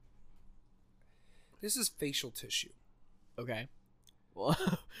This is facial tissue. Okay. Well,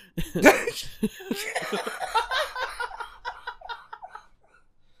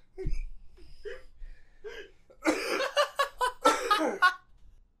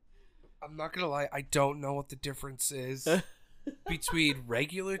 I'm not gonna lie, I don't know what the difference is between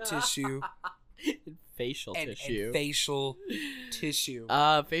regular tissue facial and tissue. facial tissue.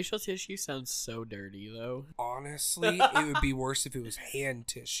 Facial tissue sounds so dirty, though. Honestly, it would be worse if it was hand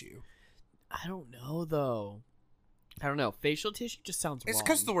tissue. I don't know, though. I don't know. Facial tissue just sounds It's wrong.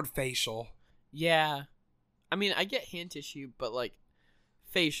 because of the word facial. Yeah. I mean, I get hand tissue, but, like,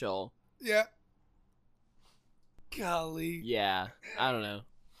 facial. Yeah. Golly. Yeah. I don't know.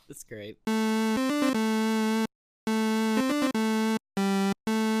 It's great.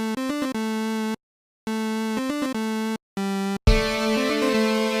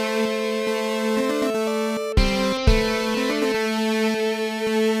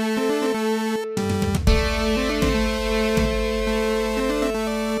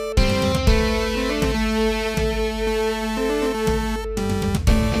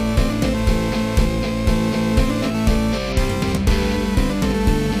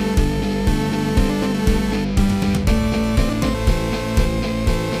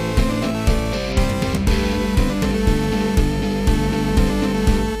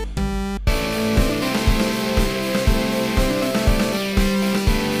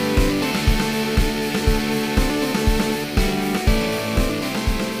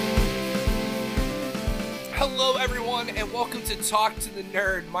 Talk to the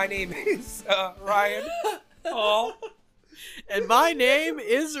Nerd. My name is Ryan Hall. And my name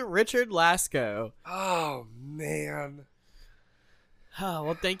is Richard Lasco. Oh, man. Oh,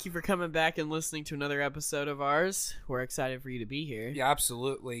 well, thank you for coming back and listening to another episode of ours. We're excited for you to be here. Yeah,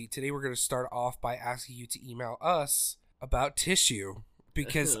 absolutely. Today we're going to start off by asking you to email us about tissue.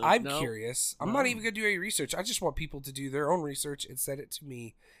 Because I'm curious. I'm not even going to do any research. I just want people to do their own research and send it to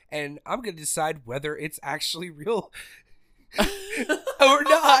me. And I'm going to decide whether it's actually real or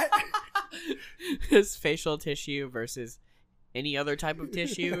not. Is facial tissue versus any other type of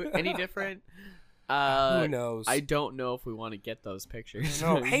tissue any different? Who knows? I don't know if we want to get those pictures.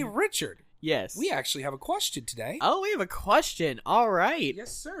 No. Hey, Richard. Yes. We actually have a question today. Oh, we have a question. All right.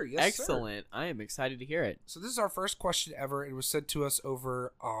 Yes, sir. Yes, excellent. Sir. I am excited to hear it. So this is our first question ever. It was sent to us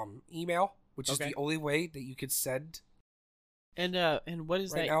over email, which is the only way that you could send. And what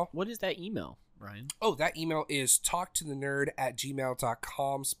is right that? Now? What is that email, Ryan? Oh, that email is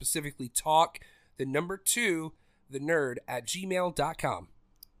talktothenerd@gmail.com. Specifically, talk the number 2 the nerd@gmail.com.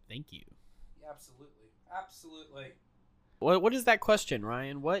 Thank you. Yeah, absolutely. What is that question,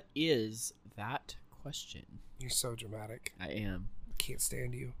 Ryan? What is that question? You're so dramatic. I am. I can't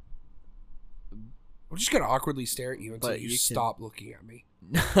stand you. I'm just gonna awkwardly stare at you until you stop looking at me.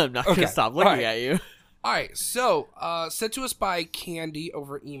 I'm not gonna stop looking at you. All right, so sent to us by Candy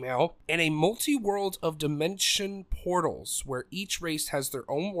over email. In a multi-world of dimension portals where each race has their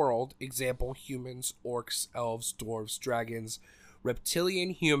own world, example, humans, orcs, elves, dwarves, dragons,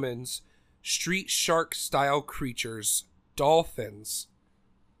 reptilian humans, street shark-style creatures, dolphins,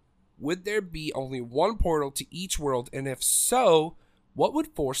 would there be only one portal to each world? And if so, what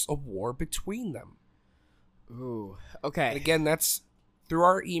would force a war between them? Ooh, okay. And again, that's through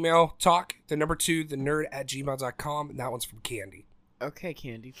our email, talk the number 2 the nerd@gmail.com, and that one's from Candy. Okay,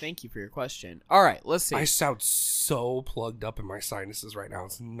 Candy, thank you for your question. All right, let's see. I sound so plugged up in my sinuses right now.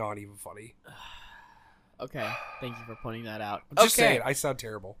 It's not even funny. Okay, thank you for pointing that out. I'm just saying, I sound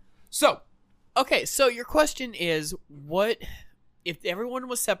terrible. So, okay, so your question is, what if everyone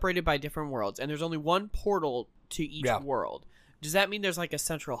was separated by different worlds, and there's only one portal to each world? Does that mean there's like a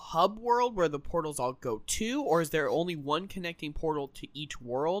central hub world where the portals all go to, or is there only one connecting portal to each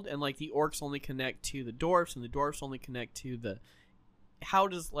world, and like the orcs only connect to the dwarfs, and the dwarfs only connect to the... How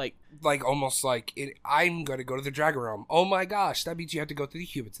does like almost like I'm gonna go to the dragon realm. Oh my gosh, that means you have to go through the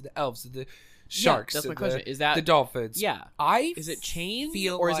humans, to the elves, to the sharks. That's my question. Is that the dolphins? Yeah. Is it chain,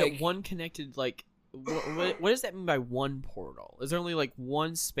 or is it one connected? Like, what does that mean by one portal? Is there only like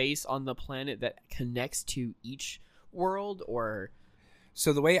one space on the planet that connects to each world, or?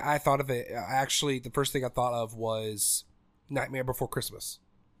 So the way I thought of it, actually, the first thing I thought of was Nightmare Before Christmas.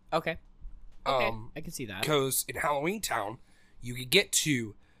 Okay. I can see that. Because in Halloween Town, you could get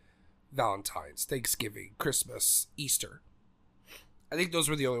to Valentine's, Thanksgiving, Christmas, Easter. I think those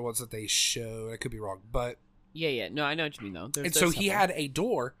were the only ones that they showed. I could be wrong, but yeah. No, I know what you mean though. So he had a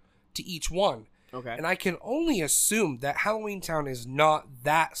door to each one. Okay. And I can only assume that Halloween Town is not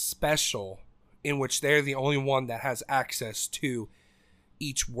that special, in which they're the only one that has access to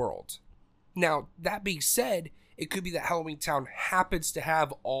each world. Now, that being said, It could be that Halloween Town happens to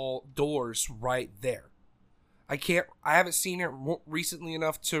have all doors right there. I haven't seen it recently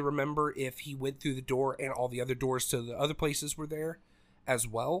enough to remember if he went through the door and all the other doors to the other places were there as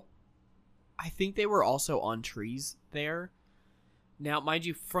well. I think they were also on trees there. Now, mind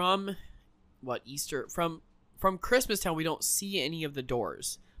you, from Christmas Town, we don't see any of the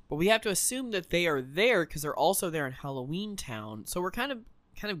doors. But we have to assume that they are there because they're also there in Halloween Town. So we're kind of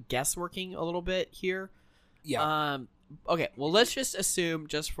guessworking a little bit here. Yeah. Okay, well, let's just assume,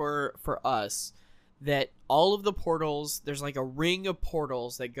 just for us, that all of the portals, there's like a ring of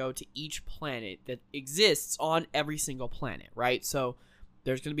portals that go to each planet that exists on every single planet, right? So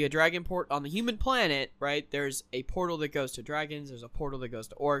there's going to be a dragon port on the human planet, right? There's a portal that goes to dragons. There's a portal that goes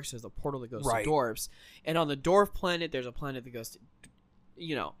to orcs. There's a portal that goes to dwarves. And on the dwarf planet, there's a planet that goes to...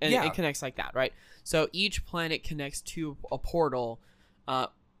 and it connects like that, right? So each planet connects to a portal.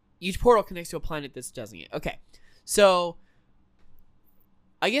 Each portal connects to a planet that's designated. Okay, so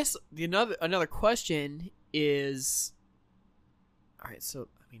I guess another question is, all right. So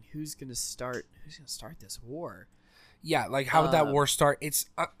I mean, who's gonna start this war? Yeah, like how would that war start? It's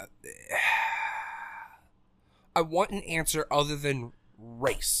I want an answer other than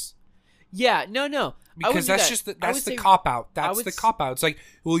race. Yeah, no. Because that's the cop out. That's the cop out. It's like,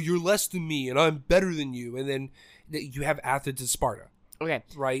 well, you're less than me, and I'm better than you, and then you have Athens and Sparta. Okay,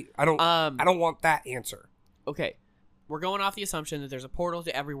 right. I don't want that answer. Okay, we're going off the assumption that there's a portal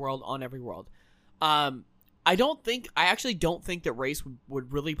to every world on every world. I actually don't think that race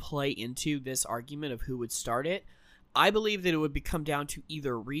would really play into this argument of who would start it. I believe that it would come down to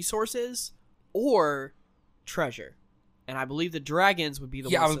either resources or treasure. And I believe the dragons would be the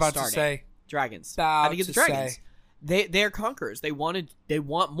ones that start it. Yeah, I was about to say. Dragons. I think it's the dragons. They're conquerors. They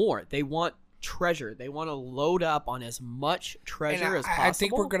want more. They want treasure. They want to load up on as much treasure as possible. I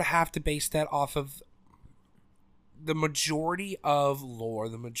think we're going to have to base that off of the majority of lore,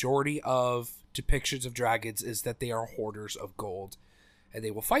 the majority of depictions of dragons is that they are hoarders of gold, and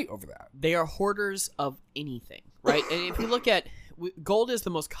they will fight over that. They are hoarders of anything, right? And if you look at... Gold is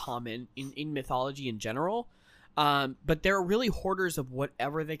the most common in mythology in general. But they're really hoarders of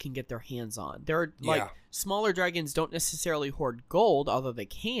whatever they can get their hands on. They're smaller dragons don't necessarily hoard gold, although they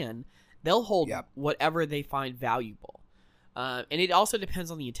can. They'll hold whatever they find valuable. And it also depends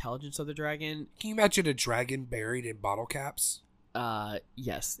on the intelligence of the dragon. Can you imagine a dragon buried in bottle caps?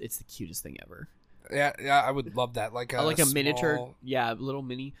 Yes, it's the cutest thing ever. Yeah, I would love that. Like a small... miniature, little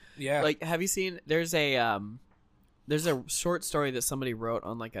mini. Yeah. Like, have you seen? There's a short story that somebody wrote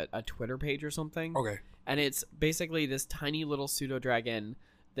on like a Twitter page or something. Okay. And it's basically this tiny little pseudo dragon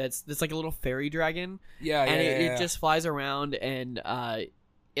that's like a little fairy dragon. Yeah, and it just flies around and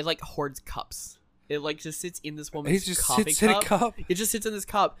it like hoards cups. It like just sits in this woman's coffee cup. It just sits in this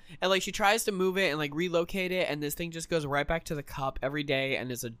cup, and like she tries to move it and like relocate it, and this thing just goes right back to the cup every day, and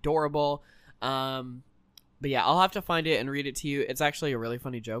it's adorable. But yeah, I'll have to find it and read it to you. It's actually a really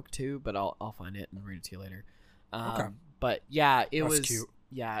funny joke too, but I'll find it and read it to you later. Okay. But yeah, That's was cute.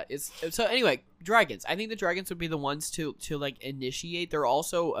 Yeah, it's so anyway, dragons. I think the dragons would be the ones to like initiate. They're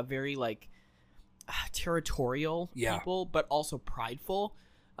also a very like territorial people, but also prideful.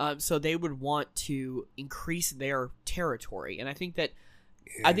 So they would want to increase their territory, and I think that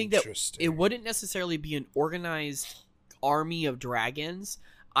it wouldn't necessarily be an organized army of dragons.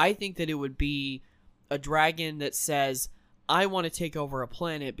 I think that it would be a dragon that says, I want to take over a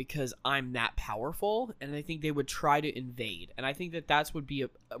planet because I'm that powerful, and I think they would try to invade, and I think that would be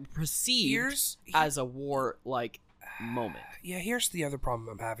perceived as a war like moment. Yeah, here's the other problem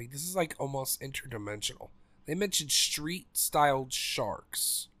I'm having. This is like almost interdimensional. They mentioned street-styled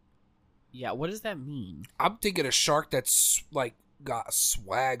sharks. Yeah, what does that mean? I'm thinking a shark that's like got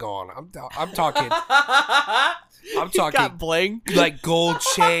swag on. I'm talking. Got bling, like gold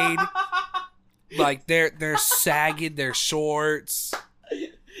chain. Like they're sagging their shorts.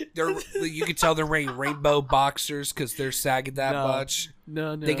 You can tell they're wearing rainbow boxers because they're sagging that much.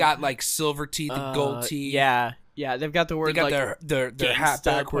 No. They got like silver teeth and gold teeth. Yeah. They've got the word. They got like, their hat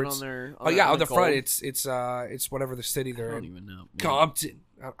backwards. On the front, it's whatever the city they're in. I don't even know. Compton.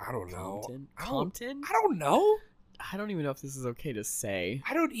 I don't know. Compton? I don't know. I don't even know if this is okay to say.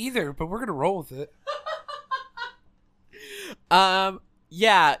 I don't either, but we're gonna roll with it.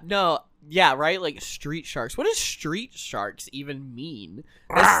 Yeah. No. Yeah, right? Like street sharks. What does street sharks even mean?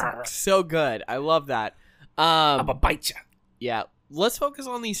 That's so good. I love that. I'm gonna bite you. Yeah. Let's focus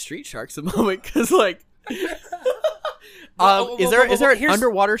on these street sharks a moment, because like... is there an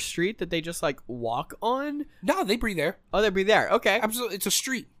underwater street that they just like walk on? No, they breathe there. Oh, they breathe there. Okay. Absolutely. It's a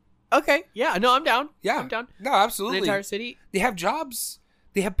street. Okay. Yeah. No, I'm down. Yeah. I'm down. No, absolutely. The entire city. They have jobs.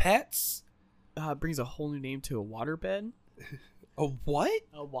 They have pets. brings a whole new name to a waterbed. A what?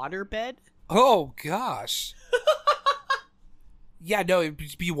 A waterbed? Oh, gosh. Yeah, no, it'd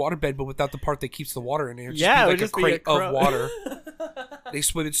be a waterbed, but without the part that keeps the water in it. It'd just be like a crate of water. They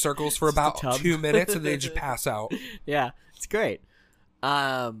swim in circles for about 2 minutes, and they just pass out. Yeah, it's great.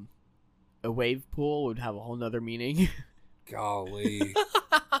 A wave pool would have a whole nother meaning. Golly.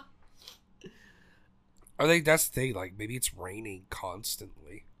 That's the thing, like, maybe it's raining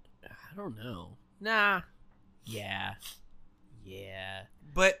constantly. I don't know. Nah. Yeah.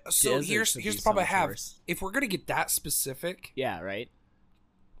 But, so here's the problem I have. Worse. If we're going to get that specific. Yeah, right?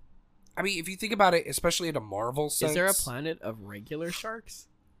 I mean, if you think about it, especially in a Marvel sense. Is there a planet of regular sharks?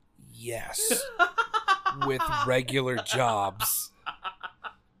 Yes. With regular jobs.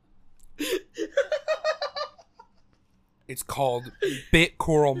 It's called bit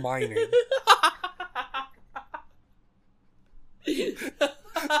coral mining.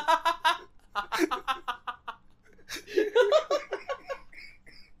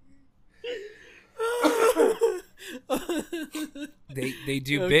 They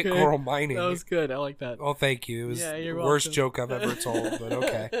do bit coral mining. That was good. I like that. Oh, thank you. It was the worst joke I've ever told, but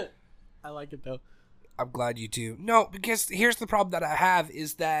okay. I like it though. I'm glad you do. No, because here's the problem that I have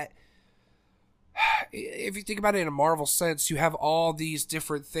is that if you think about it in a Marvel sense, you have all these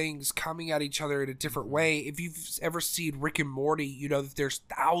different things coming at each other in a different way. If you've ever seen Rick and Morty, you know that there's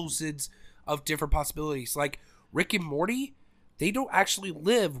thousands of different possibilities. Like Rick and Morty, they don't actually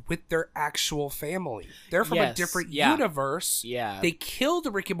live with their actual family. They're from a different universe. Yeah. They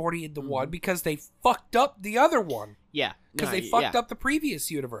killed Rick and Morty in the one because they fucked up the other one. Yeah. Because they fucked up the previous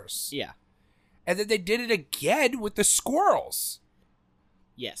universe. Yeah. And then they did it again with the squirrels.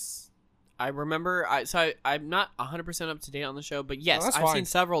 Yes. I remember, I'm not 100% up to date on the show, but yes, I've seen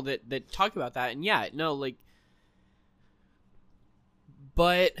several that talk about that, and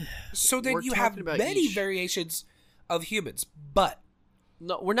but... So then you have many variations of humans, but...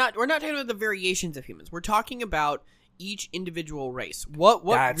 No, we're not talking about the variations of humans. We're talking about each individual race. What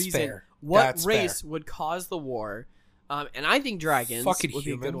reason, fair. What race would cause the war? And I think dragons would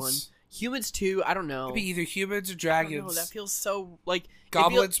be a good one. Humans too, I don't know. Could be either humans or dragons. I don't know, that feels so like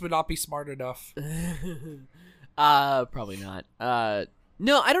goblins would not be smart enough. Probably not.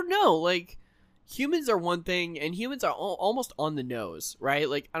 No, I don't know. Like humans are one thing, and humans are almost on the nose, right?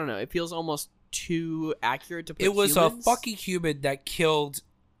 Like I don't know. It feels almost too accurate to put. It was humans. a fucking human that killed,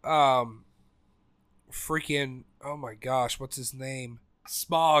 freaking. Oh my gosh, what's his name?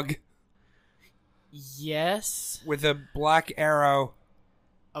 Smog. Yes. With a black arrow.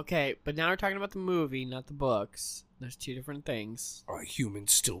 Okay, but now we're talking about the movie, not the books. There's two different things. A human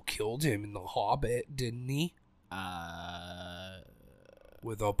still killed him in The Hobbit, didn't he?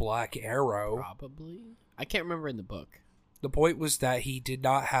 With a black arrow. Probably. I can't remember in the book. The point was that he did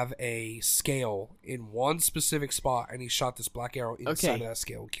not have a scale in one specific spot, and he shot this black arrow inside of that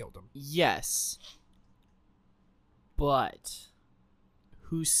scale and killed him. Yes. But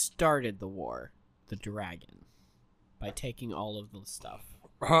who started the war? The dragon. By taking all of the stuff.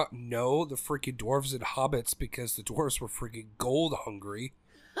 No, the freaking dwarves and hobbits, because the dwarves were freaking gold hungry.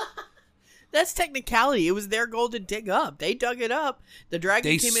 That's technicality. It was their goal to dig up. They dug it up. The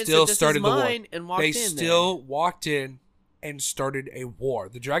dragon came in and said, "This is mine," and walked in. They still walked in and started a war.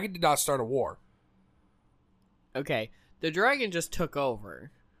 The dragon did not start a war. Okay, the dragon just took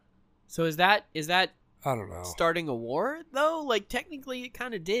over. So is that I don't know. Starting a war though? Like technically, it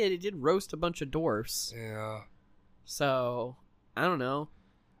kind of did. It did roast a bunch of dwarfs. Yeah. So I don't know.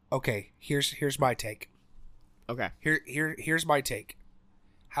 Okay, here's my take. Okay. Here's my take.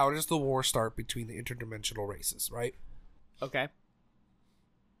 How does the war start between the interdimensional races, right? Okay.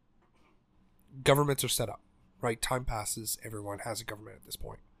 Governments are set up, right? Time passes. Everyone has a government at this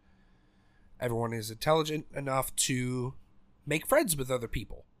point. Everyone is intelligent enough to make friends with other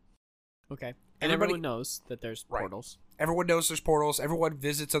people. Okay. And everyone knows that there's portals. Everyone knows there's portals. Everyone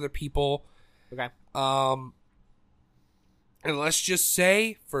visits other people. Okay. And let's just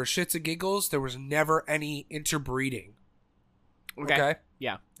say, for shits and giggles, there was never any interbreeding. Okay?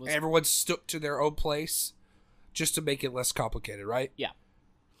 Yeah. Everyone stuck to their own place just to make it less complicated, right? Yeah.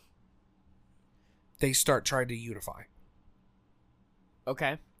 They start trying to unify.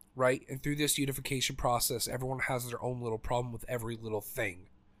 Okay. Right? And through this unification process, everyone has their own little problem with every little thing.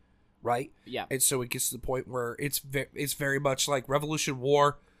 Right? Yeah. And so it gets to the point where it's very much like Revolution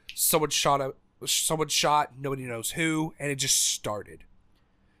War. Someone shot, nobody knows who, and it just started.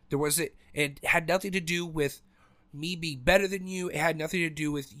 It had nothing to do with me being better than you. It had nothing to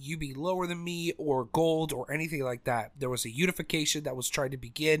do with you being lower than me or gold or anything like that. There was a unification that was trying to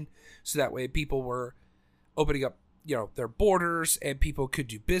begin, so that way people were opening up their borders, and people could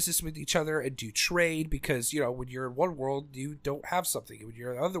do business with each other and do trade because, when you're in one world, you don't have something. When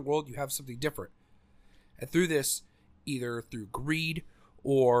you're in the other world, you have something different. And through this, either through greed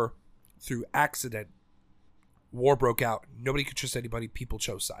or through accident, war broke out. Nobody could trust anybody. People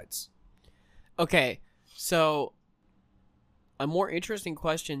chose sides. Okay, so a more interesting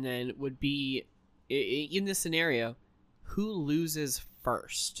question then would be, in this scenario, who loses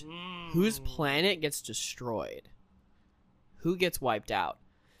first? Whose planet gets destroyed? Who gets wiped out?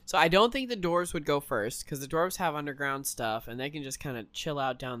 So I don't think the dwarves would go first, because the dwarves have underground stuff, and they can just kind of chill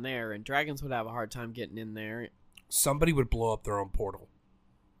out down there, and dragons would have a hard time getting in there. Somebody would blow up their own portal.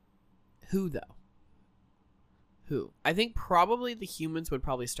 Who, though? Who? I think probably the humans would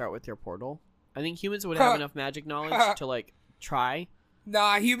probably start with their portal. I think humans would have enough magic knowledge to, like, try.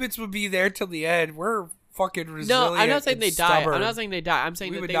 Nah, humans would be there till the end. We're fucking resilient. No, I'm not saying they die. Stubborn. I'm not saying they die. I'm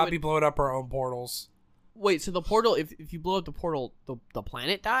saying we that would they not be blowing up our own portals. Wait, so the portal, if you blow up the portal, the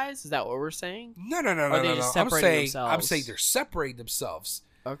planet dies? Is that what we're saying? No. Or they just separating themselves? I'm saying they're separating themselves.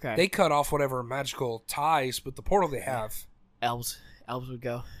 Okay. They cut off whatever magical ties with the portal they have. Elves would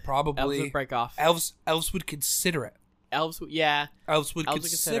go. Probably. Elves would break off. Elves would consider it. Elves would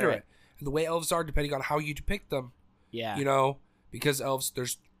consider it. And the way elves are, depending on how you depict them. Yeah. Because elves,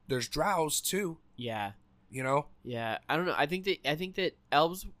 there's drows too. Yeah. Yeah, I don't know. I think that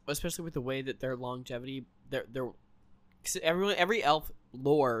elves, especially with the way that their longevity, they're every elf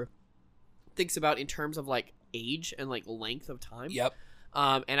lore thinks about in terms of like age and like length of time. Yep.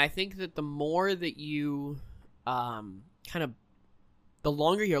 And I think that the more that you, the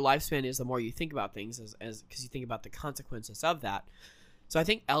longer your lifespan is, the more you think about things as because you think about the consequences of that. So I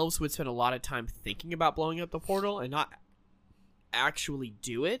think elves would spend a lot of time thinking about blowing up the portal and not actually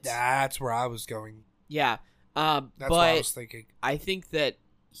do it. That's where I was going. Yeah. That's what I was thinking. I think that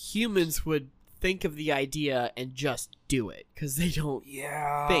humans would think of the idea and just do it because they don't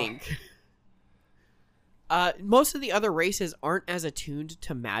think. Most of the other races aren't as attuned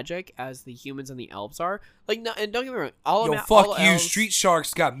to magic as the humans and the elves are. Like, no, and don't get me wrong. All you. elves... Street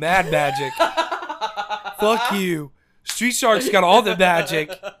Sharks got mad magic. Fuck you. Street Sharks got all the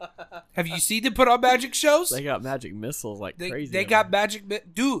magic. Have you seen them put on magic shows? They got magic missiles like crazy. They got magic...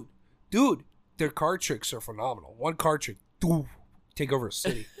 Dude. Their card tricks are phenomenal. One card trick, take over a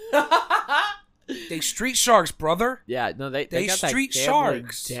city. They street sharks, brother. Yeah, no, they got street that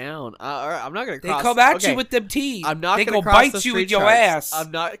sharks down. I'm not gonna cross. They come at you with them teeth. I'm not they gonna go cross bite the you street with your sharks. ass.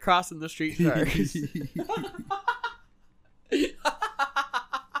 I'm not crossing the street sharks.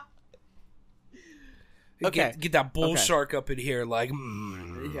 Okay, get that bull shark up in here, like.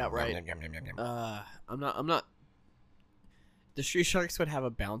 Yeah, right. I'm not. The street sharks would have a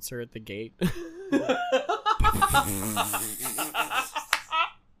bouncer at the gate.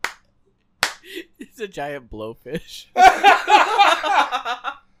 It's a giant blowfish.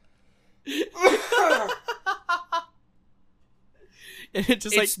 And it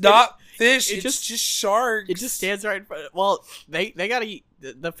just it's not fish. It's just sharks. It just stands right in front. Well, they gotta eat.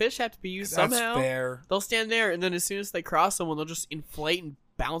 The fish have to be used somehow. That's fair. They'll stand there, and then as soon as they cross someone, they'll just inflate and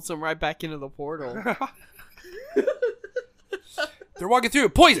bounce them right back into the portal. They're walking through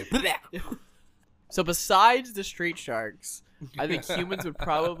poison. So besides the street sharks, I think humans would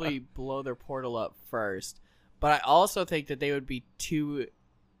probably blow their portal up first. But I also think that they would be too...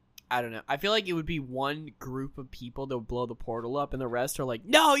 I don't know. I feel like it would be one group of people that would blow the portal up, and the rest are like,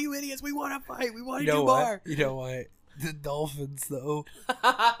 "No, you idiots! We want to fight. We want to do more." You know what? The dolphins, though,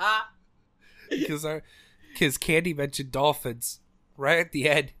 because Candy mentioned dolphins right at the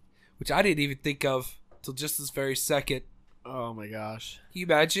end, which I didn't even think of till just this very second. Oh my gosh! Can you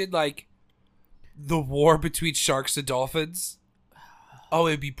imagine like the war between sharks and dolphins? Oh,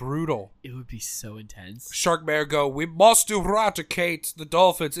 it'd be brutal. It would be so intense. Sharkmare go, "We must eradicate the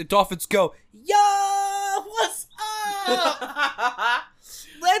dolphins." And dolphins go, "Yo, what's up?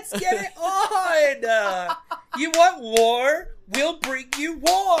 Let's get it on. You want war? We'll bring you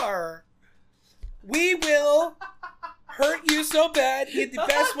war. We will hurt you so bad in the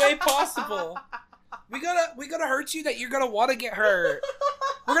best way possible. We're gonna hurt you that you're gonna want to get hurt.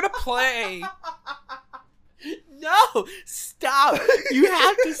 We're gonna play." No! Stop! You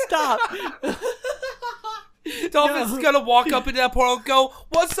have to stop! Dolphin's gonna walk up into that portal and go,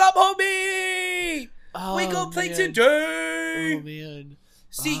 "What's up, homie? We gonna play today." Oh, man.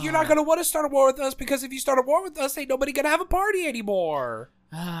 See, you're not gonna want to start a war with us because if you start a war with us, ain't nobody gonna have a party anymore.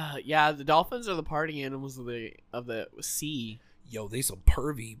 Yeah, the dolphins are the party animals of the sea. Yo, they some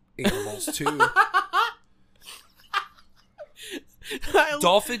pervy animals too.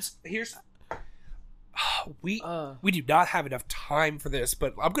 Dolphins. We do not have enough time for this,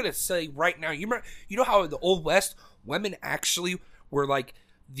 but I'm gonna say right now. You know how in the Old West, women actually were like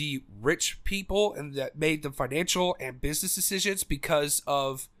the rich people and that made the financial and business decisions because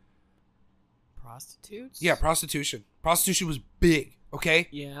of prostitutes. Yeah, prostitution. Prostitution was big. Okay.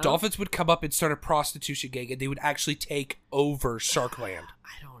 Yeah. Dolphins would come up and start a prostitution gang, and they would actually take over Sharkland.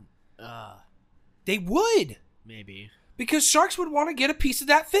 I don't. They would. Maybe because sharks would want to get a piece of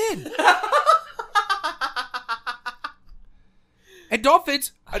that fin. And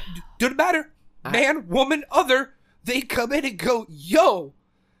dolphins, doesn't matter, man, woman, other, they come in and go, yo,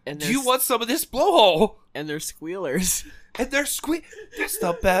 do you want some of this blowhole? And they're squealers. And they're That's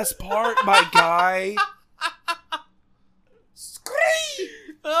the best part, my guy. Scream!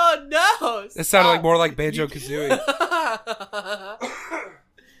 Oh, no. It sounded like more like Banjo-Kazooie.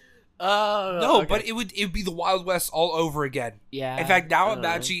 Oh, no, okay. but it would be the Wild West all over again. Yeah. In fact, now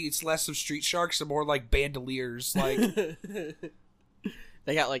imagine it's less of street sharks and more like bandoliers. Like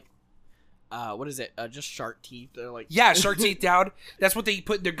they got like, what is it? Just shark teeth. They're like shark teeth down. That's what they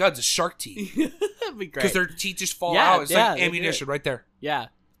put in their guns is shark teeth. That'd be great because their teeth just fall out. It's like ammunition right there. Yeah,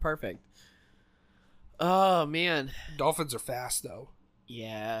 perfect. Oh man, dolphins are fast though.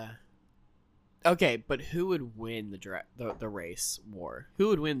 Yeah. Okay, but who would win the race war? Who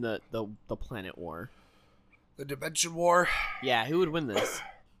would win the planet war? The dimension war? Yeah, who would win this?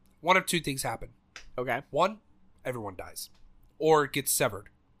 One of two things happen. Okay. One, everyone dies. Or gets severed.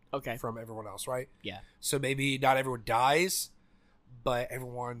 Okay. From everyone else, right? Yeah. So maybe not everyone dies, but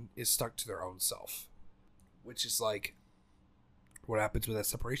everyone is stuck to their own self. Which is like, what happens when that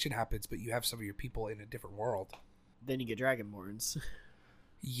separation happens, but you have some of your people in a different world. Then you get dragonborns.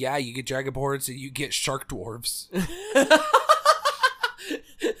 Yeah, you get dragonborns and you get shark dwarves.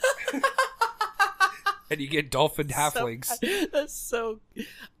 And you get dolphin halflings. That's so...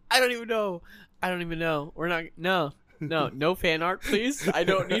 I don't even know. We're not... No fan art, please. I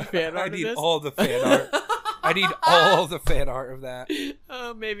don't need fan art. I need all the fan art. I need all the fan art of that.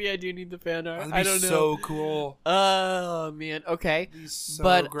 Oh, maybe I do need the fan art. I don't know. So cool. Oh, man. Okay.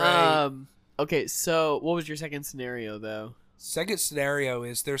 So great. Okay, so what was your second scenario, though? Second scenario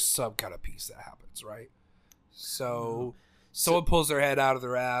is there's some kind of piece that happens, right? So someone pulls their head out of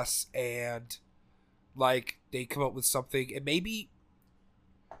their ass and like they come up with something, and maybe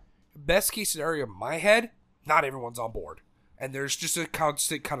best case scenario in my head, not everyone's on board. And there's just a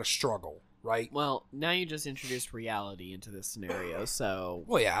constant kind of struggle, right? Well, now you just introduced reality into this scenario, so...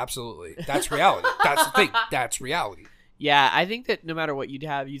 Well, yeah, absolutely. That's reality. That's the thing. That's reality. Yeah, I think that no matter what you'd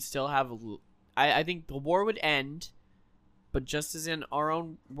have, you'd still have... I think the war would end, but just as in our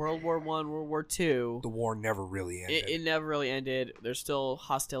own World War I, World War II... The war never really ended. It never really ended. There's still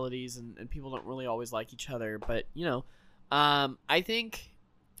hostilities, and people don't really always like each other, but, you know... I think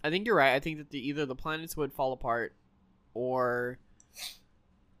you're right. I think that either the planets would fall apart, or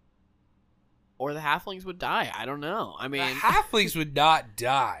the halflings would die. I don't know. I mean, the halflings would not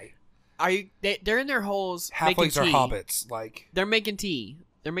die. They're in their holes. Halflings are hobbits. Like they're making tea.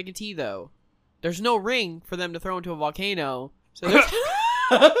 They're making tea though. There's no ring for them to throw into a volcano, so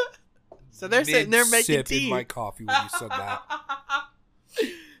they're sitting there making tea. In my coffee when you said that.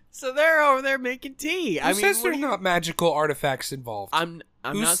 So they're over there making tea. Who says there's not magical artifacts involved? I'm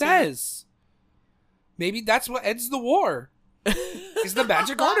Who not says? Maybe that's what ends the war. Is the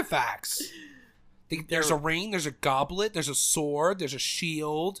magic artifacts. There's a ring, there's a goblet, there's a sword, there's a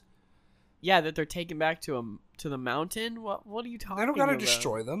shield. Yeah, that they're taking back to the mountain. What are you talking about? They don't gotta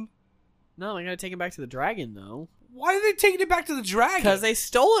destroy them. No, they gotta take it back to the dragon though. Why are they taking it back to the dragon? Because they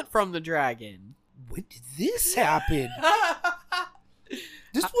stole it from the dragon. When did this happen?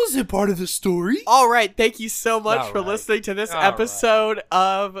 This wasn't part of the story. All right, thank you so much for listening to this episode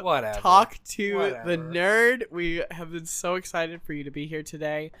of Talk to the Nerd. We have been so excited for you to be here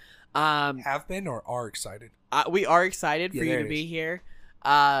today. Have been or are excited? We are excited for you to be here.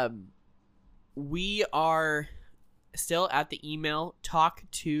 We are still at the email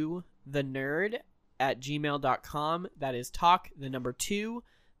talktothenerd@gmail.com. That is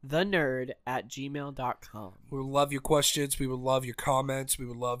talk2thenerd@gmail.com. We would love your questions. We would love your comments. We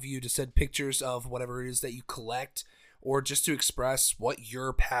would love you to send pictures of whatever it is that you collect, or just to express what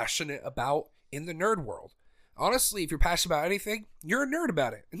you're passionate about in the nerd world. Honestly, if you're passionate about anything, you're a nerd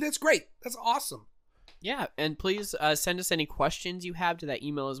about it. And that's great. That's awesome. Yeah, and please send us any questions you have to that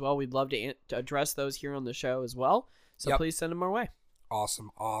email as well. We'd love to address those here on the show as well. So please send them our way.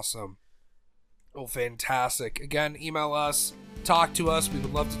 Awesome. Well, fantastic. Again, email us, talk to us. We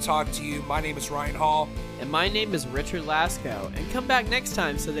would love to talk to you. My name is Ryan Hall. And my name is Richard Lasco. And come back next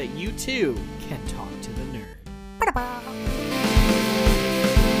time so that you too can talk to the nerd. Bye-bye.